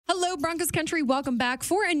Hello, Broncos country. Welcome back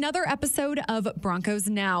for another episode of Broncos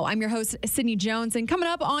Now. I'm your host, Sydney Jones, and coming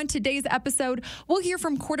up on today's episode, we'll hear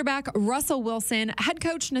from quarterback Russell Wilson, head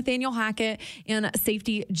coach Nathaniel Hackett, and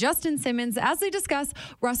safety Justin Simmons as they discuss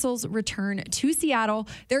Russell's return to Seattle,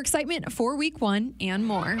 their excitement for Week 1, and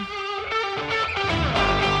more.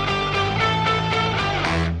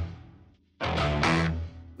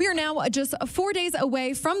 We are now just 4 days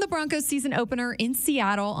away from the Broncos season opener in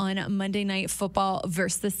Seattle on Monday Night Football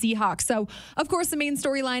versus the Seahawks. So, of course, the main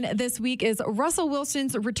storyline this week is Russell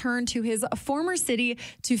Wilson's return to his former city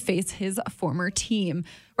to face his former team.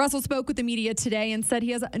 Russell spoke with the media today and said he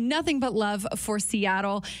has nothing but love for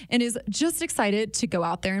Seattle and is just excited to go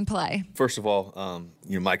out there and play. First of all,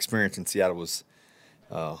 my experience in Seattle was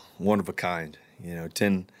one of a kind.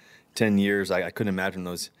 10 years, I couldn't imagine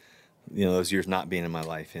those years not being in my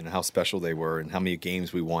life, and how special they were, and how many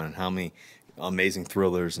games we won, and how many amazing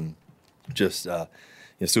thrillers, and just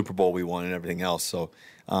Super Bowl we won, and everything else. So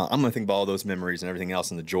I'm going to think about all those memories and everything else,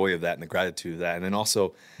 and the joy of that, and the gratitude of that. And then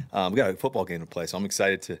also, we got a football game to play, so I'm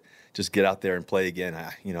excited to just get out there and play again.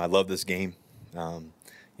 I love this game.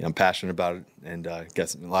 I'm passionate about it, and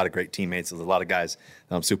got a lot of great teammates. There's a lot of guys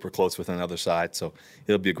that I'm super close with on the other side, so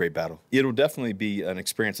it'll be a great battle. It'll definitely be an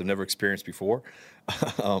experience I've never experienced before,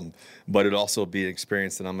 but it'll also be an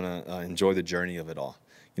experience that I'm going to enjoy the journey of it all.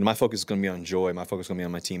 My focus is going to be on joy. My focus is going to be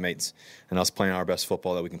on my teammates and us playing our best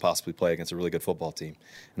football that we can possibly play against a really good football team,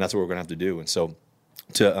 and that's what we're going to have to do. And so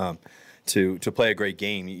to play a great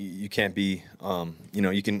game, you can't be,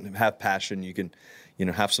 you can have passion, you can,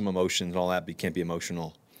 have some emotions and all that, but you can't be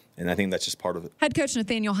emotional. And I think that's just part of it. Head coach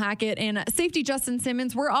Nathaniel Hackett and safety Justin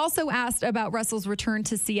Simmons were also asked about Russell's return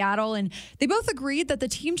to Seattle, and they both agreed that the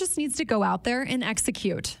team just needs to go out there and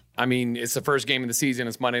execute. I mean, it's the first game of the season.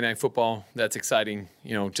 It's Monday Night Football. That's exciting,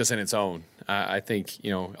 just in its own. I think,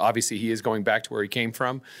 obviously he is going back to where he came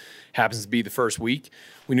from. Happens to be the first week.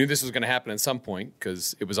 We knew this was going to happen at some point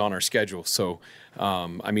because it was on our schedule. So,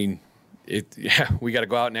 we got to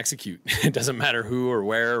go out and execute. It doesn't matter who or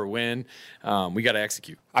where or when. We got to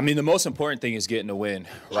execute. The most important thing is getting a win,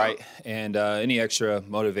 right? And any extra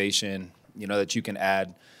motivation, that you can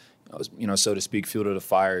add, so to speak, fuel to the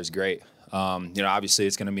fire is great. Obviously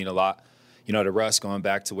it's going to mean a lot, to Russ going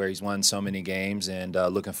back to where he's won so many games, and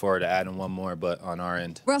looking forward to adding one more, but on our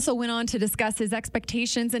end. Russell went on to discuss his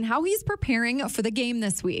expectations and how he's preparing for the game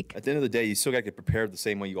this week. At the end of the day, you still got to get prepared the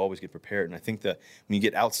same way you always get prepared. And I think that when you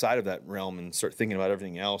get outside of that realm and start thinking about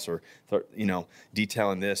everything else, or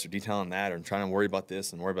detailing this or detailing that, or trying to worry about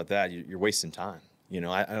this and worry about that, you're wasting time.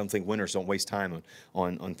 I don't think winners don't waste time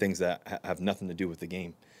on things that have nothing to do with the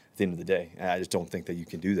game. At the end of the day, I just don't think that you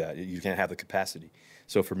can do that. You can't have the capacity.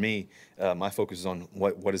 So for me, my focus is on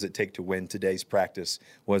what does it take to win today's practice?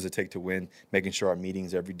 What does it take to win? Making sure our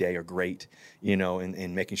meetings every day are great,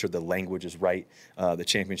 and making sure the language is right, the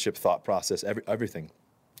championship thought process, everything.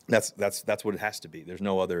 That's what it has to be. There's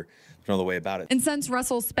no other way about it. And since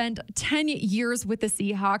Russell spent 10 years with the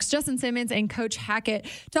Seahawks, Justin Simmons and Coach Hackett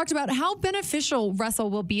talked about how beneficial Russell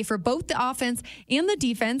will be for both the offense and the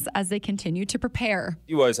defense as they continue to prepare.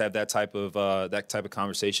 You always have that type of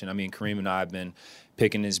conversation. Kareem and I have been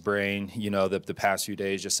picking his brain, the past few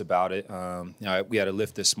days just about it. We had a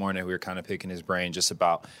lift this morning. We were kind of picking his brain just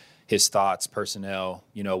about his thoughts, personnel,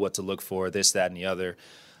 what to look for, this, that, and the other.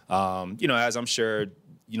 As I'm sure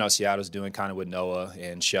Seattle's doing kind of with Noah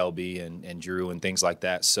and Shelby and Drew and things like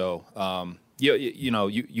that. So,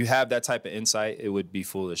 you have that type of insight. It would be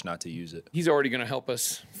foolish not to use it. He's already going to help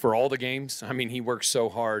us for all the games. He works so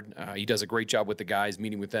hard. He does a great job with the guys,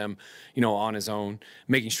 meeting with them, on his own,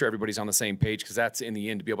 making sure everybody's on the same page, because that's in the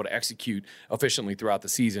end to be able to execute efficiently throughout the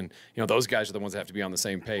season. Those guys are the ones that have to be on the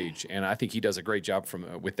same page, and I think he does a great job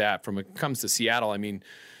with that. When it comes to Seattle,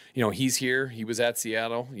 he's here. He was at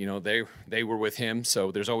Seattle. They were with him.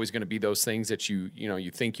 So there's always going to be those things that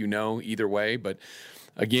you think either way. But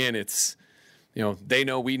again, it's they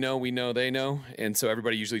know, we know, they know. And so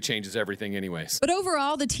everybody usually changes everything anyways. But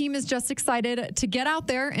overall, the team is just excited to get out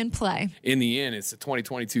there and play. In the end, it's the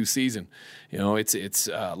 2022 season. It's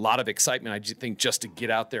a lot of excitement, I think, just to get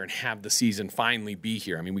out there and have the season finally be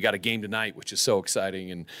here. We got a game tonight, which is so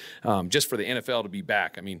exciting. And just for the NFL to be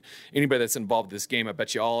back. Anybody that's involved in this game, I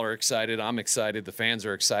bet you all are excited. I'm excited. The fans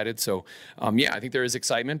are excited. So, I think there is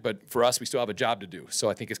excitement. But for us, we still have a job to do. So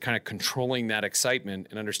I think it's kind of controlling that excitement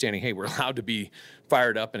and understanding, hey, we're allowed to be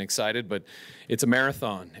fired up and excited, but it's a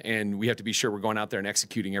marathon, and we have to be sure we're going out there and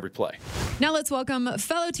executing every play. Now let's welcome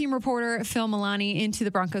fellow team reporter Phil Milani into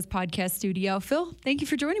the Broncos podcast studio. Phil, thank you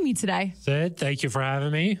for joining me today. Sid, thank you for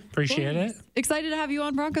having me. Appreciate it. Excited to have you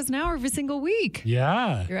on Broncos Now every single week.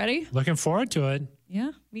 Yeah. You ready? Looking forward to it.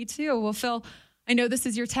 Yeah, me too. Well, Phil, I know this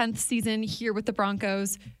is your 10th season here with the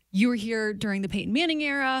Broncos. You were here during the Peyton Manning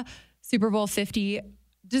era, Super Bowl 50.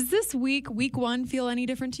 Does this week 1, feel any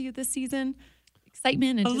different to you this season?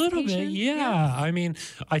 Excitement, anticipation? A little bit, yeah. I mean,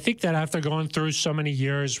 I think that after going through so many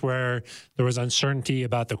years where there was uncertainty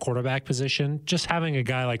about the quarterback position, just having a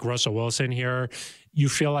guy like Russell Wilson here, you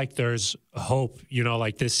feel like there's hope,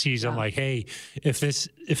 like this season, like, hey, if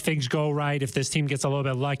things go right, if this team gets a little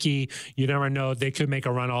bit lucky, you never know, they could make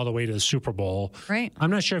a run all the way to the Super Bowl. Right. I'm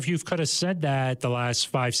not sure if you could have said that the last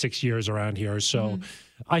 5-6 years around here. So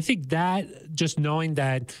I think that just knowing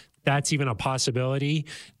that that's even a possibility,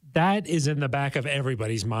 that is in the back of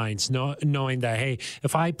everybody's minds, knowing that, hey,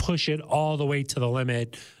 if I push it all the way to the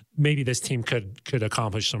limit, maybe this team could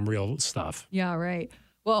accomplish some real stuff. Yeah, right.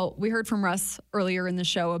 Well, we heard from Russ earlier in the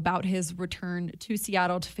show about his return to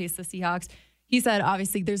Seattle to face the Seahawks. He said,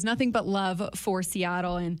 obviously, there's nothing but love for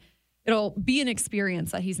Seattle, and it'll be an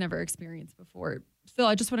experience that he's never experienced before. Phil,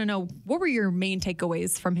 I just want to know, what were your main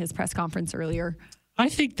takeaways from his press conference earlier? I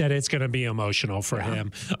think that it's going to be emotional for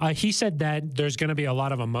him. He said that there's going to be a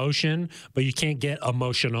lot of emotion, but you can't get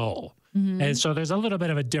emotional. And so there's a little bit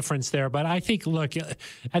of a difference there. But I think, look,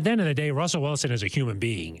 at the end of the day, Russell Wilson is a human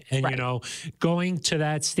being. And, going to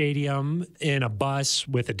that stadium in a bus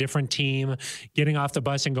with a different team, getting off the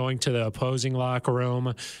bus and going to the opposing locker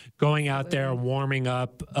room, going out there, warming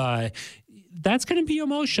up, that's going to be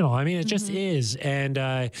emotional. I mean, it just is. And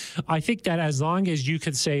I think that as long as you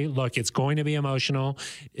could say, look, it's going to be emotional.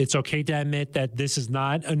 It's okay to admit that this is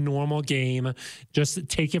not a normal game. Just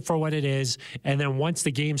take it for what it is. And then once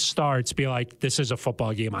the game starts, be like, this is a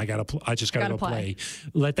football game. I just got to go play.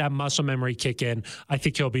 Let that muscle memory kick in. I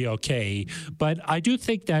think he'll be okay. But I do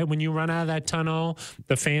think that when you run out of that tunnel,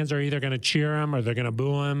 the fans are either going to cheer him or they're going to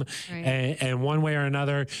boo him. Right. And one way or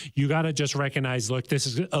another, you got to just recognize, look, this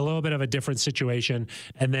is a little bit of a different situation.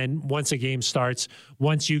 And then once the game starts,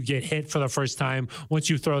 once you get hit for the first time, once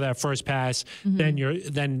you throw that first pass, then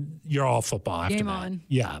you're all football after Game that. on.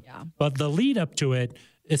 Yeah. But the lead up to it,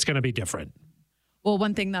 it's going to be different. Well,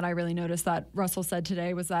 one thing that I really noticed that Russell said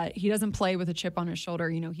today was that he doesn't play with a chip on his shoulder.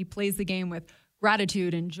 He plays the game with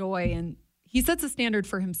gratitude and joy, and he sets a standard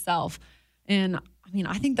for himself. And I mean,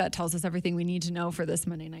 I think that tells us everything we need to know for this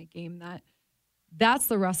Monday night game, that's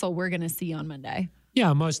the Russell we're going to see on Monday.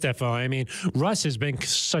 Yeah, most definitely. I mean, Russ has been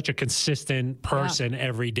such a consistent person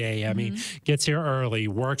every day. I mean, gets here early,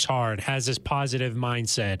 works hard, has this positive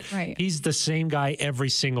mindset. Right. He's the same guy every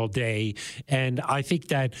single day. And I think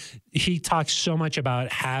that he talks so much about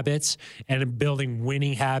habits and building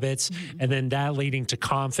winning habits, and then that leading to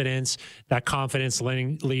confidence, that confidence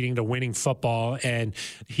leading to winning football. And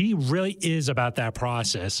he really is about that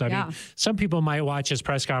process. I mean, some people might watch his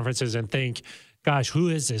press conferences and think, gosh, who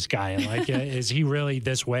is this guy? Like, is he really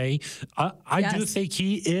this way? I do think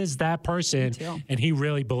he is that person, and he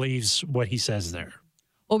really believes what he says there.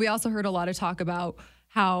 Well, we also heard a lot of talk about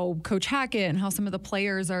how Coach Hackett and how some of the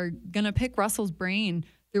players are going to pick Russell's brain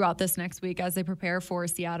throughout this next week as they prepare for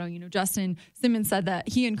Seattle. Justin Simmons said that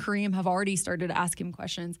he and Kareem have already started to ask him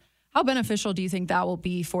questions. How beneficial do you think that will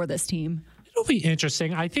be for this team? It'll be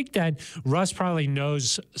interesting. I think that Russ probably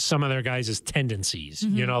knows some of their guys' tendencies.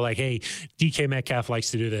 Like, hey, DK Metcalf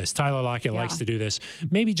likes to do this. Tyler Lockett likes to do this.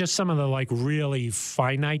 Maybe just some of the really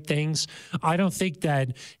finite things. I don't think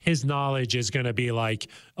that his knowledge is going to be like,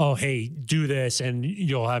 oh, hey, do this and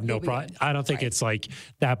you'll have no problem. I don't think it's like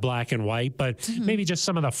that black and white, but maybe just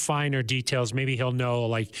some of the finer details. Maybe he'll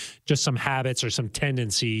know just some habits or some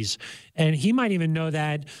tendencies. And he might even know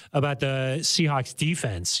that about the Seahawks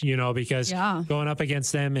defense, because going up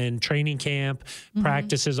against them in training camp,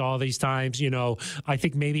 practices all these times, I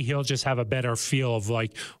think maybe he'll just have a better feel of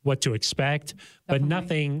what to expect, but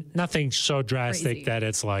nothing so drastic that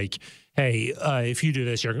it's like, hey, if you do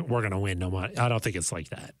this, we're going to win. No matter. I don't think it's like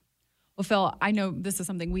that. Well, Phil, I know this is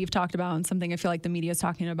something we've talked about and something I feel like the media is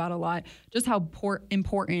talking about a lot, just how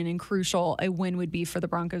important and crucial a win would be for the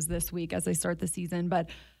Broncos this week as they start the season. But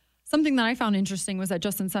something that I found interesting was that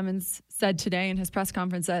Justin Simmons said today in his press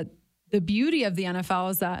conference that the beauty of the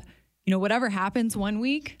NFL is that, whatever happens one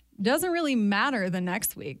week doesn't really matter the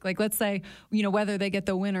next week. Like, let's say, whether they get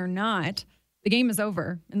the win or not, the game is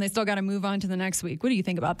over and they still got to move on to the next week. What do you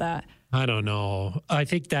think about that? I don't know. I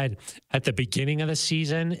think that at the beginning of the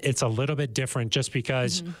season, it's a little bit different just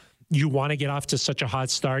because you want to get off to such a hot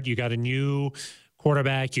start. You got a new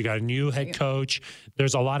quarterback, you got a new head coach.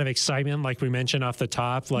 There's a lot of excitement, like we mentioned off the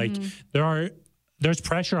top. There's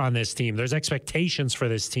pressure on this team. There's expectations for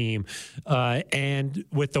this team. And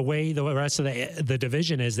with the way the rest of the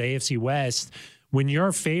division is, the AFC West, when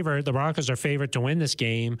you're favored, the Broncos are favored to win this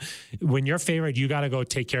game. When you're favored, you got to go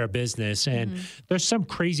take care of business. And there's some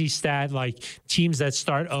crazy stat like teams that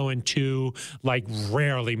start 0-2 like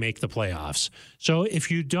rarely make the playoffs. So if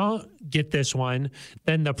you don't get this one,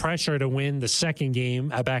 then the pressure to win the second game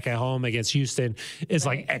back at home against Houston is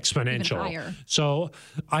like exponential. So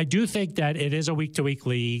I do think that it is a week-to-week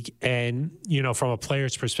league. And, you know, from a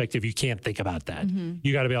player's perspective, you can't think about that.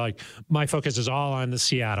 You got to be like, my focus is all on the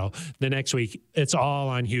Seattle. The next week, it's all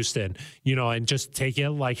on Houston, you know, and just take it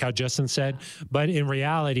like how Justin said. But in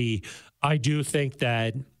reality, I do think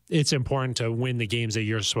that it's important to win the games that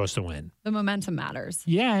you're supposed to win. The momentum matters.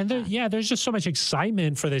 Yeah. And there's just so much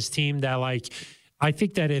excitement for this team that, like, I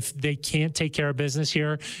think that if they can't take care of business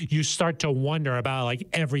here, you start to wonder about like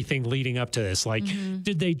everything leading up to this. Like,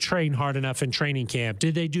 did they train hard enough in training camp?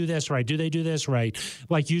 Did they do this right? Do they do this right?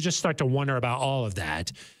 Like, you just start to wonder about all of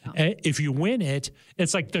that. If you win it,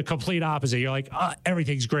 it's like the complete opposite. You're like,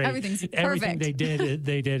 everything's great. Everything's Everything perfect.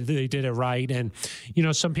 they did it right. And, you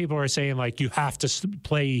know, some people are saying like, you have to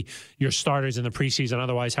play your starters in the preseason.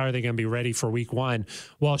 Otherwise, how are they going to be ready for week one?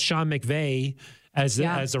 Well, Sean McVay, as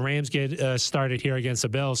the Rams get started here against the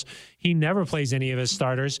Bills, he never plays any of his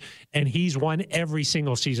starters, and he's won every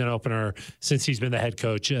single season opener since he's been the head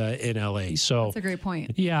coach in LA. So that's a great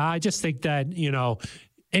point. Yeah, I just think that, you know,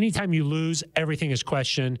 anytime you lose, everything is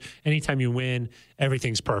questioned. Anytime you win,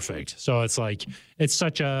 everything's perfect. So it's like, it's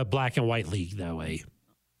such a black and white league that way.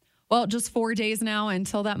 Well, just 4 days now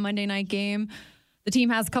until that Monday night game. The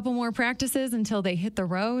team has a couple more practices until they hit the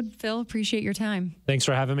road. Phil, appreciate your time. Thanks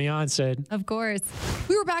for having me on, Sid. Of course.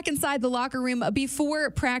 We were back inside the locker room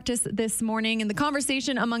before practice this morning, and the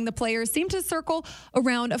conversation among the players seemed to circle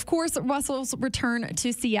around, of course, Russell's return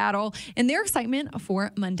to Seattle and their excitement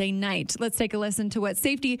for Monday night. Let's take a listen to what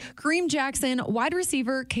safety Kareem Jackson, wide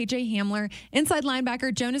receiver KJ Hamler, inside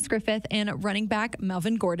linebacker Jonas Griffith, and running back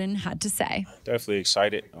Melvin Gordon had to say. Definitely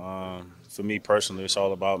excited. For me personally, it's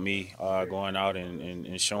all about me going out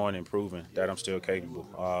and showing and proving that I'm still capable.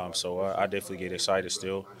 So I definitely get excited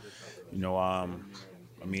still. You know, I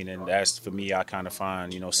mean, and that's for me, I kind of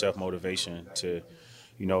find, you know, self-motivation to,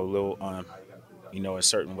 you know, little, you know, in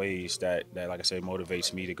certain ways that like I said,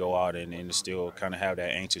 motivates me to go out and still kind of have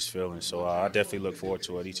that anxious feeling. So I definitely look forward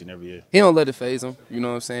to it each and every year. He don't let it faze him. You know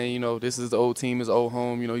what I'm saying? You know, this is the old team, his old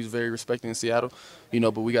home. You know, he's very respected in Seattle. You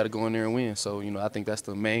know, but we got to go in there and win. So, you know, I think that's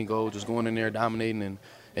the main goal, just going in there, dominating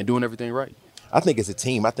and doing everything right. I think as a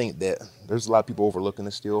team, I think that there's a lot of people overlooking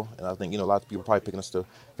us still. And I think, you know, a lot of people are probably picking us to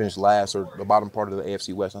finish last or the bottom part of the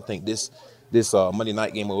AFC West. I think this Monday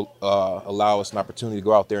night game will allow us an opportunity to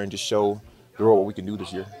go out there and just show the world what we can do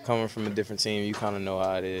this year. Coming from a different team, you kind of know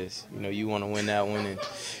how it is. You know, you want to win that one and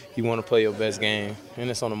you want to play your best game. And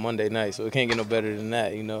it's on a Monday night, so it can't get no better than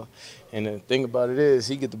that, you know. And the thing about it is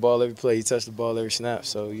he get the ball every play. He touch the ball every snap.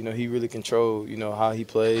 So, you know, he really control, you know, how he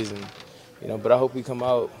plays. And, you know, but I hope we come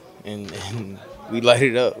out and we light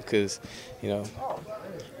it up because, you know,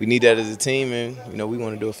 we need that as a team, and, you know, we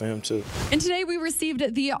want to do it for him too. And today we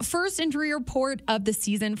received the first injury report of the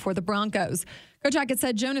season for the Broncos. Coach Hackett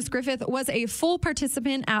said Jonas Griffith was a full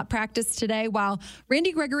participant at practice today, while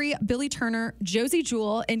Randy Gregory, Billy Turner, Josie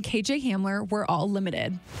Jewell, and KJ Hamler were all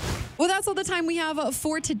limited. Well, that's all the time we have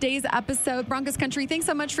for today's episode. Broncos Country, thanks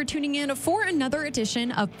so much for tuning in for another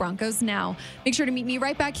edition of Broncos Now. Make sure to meet me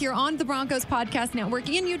right back here on the Broncos Podcast Network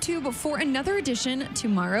and YouTube for another edition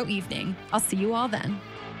tomorrow evening. I'll see you all then.